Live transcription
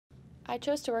I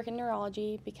chose to work in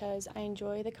neurology because I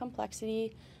enjoy the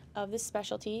complexity of this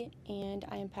specialty and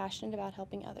I am passionate about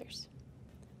helping others.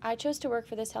 I chose to work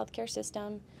for this healthcare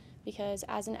system because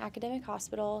as an academic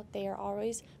hospital, they are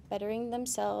always bettering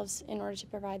themselves in order to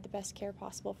provide the best care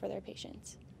possible for their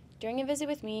patients. During a visit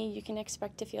with me, you can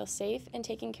expect to feel safe and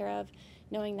taken care of,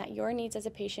 knowing that your needs as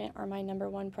a patient are my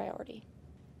 #1 priority.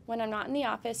 When I'm not in the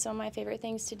office, some of my favorite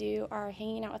things to do are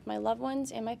hanging out with my loved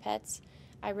ones and my pets.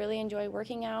 I really enjoy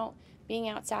working out, being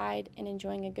outside, and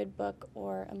enjoying a good book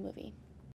or a movie.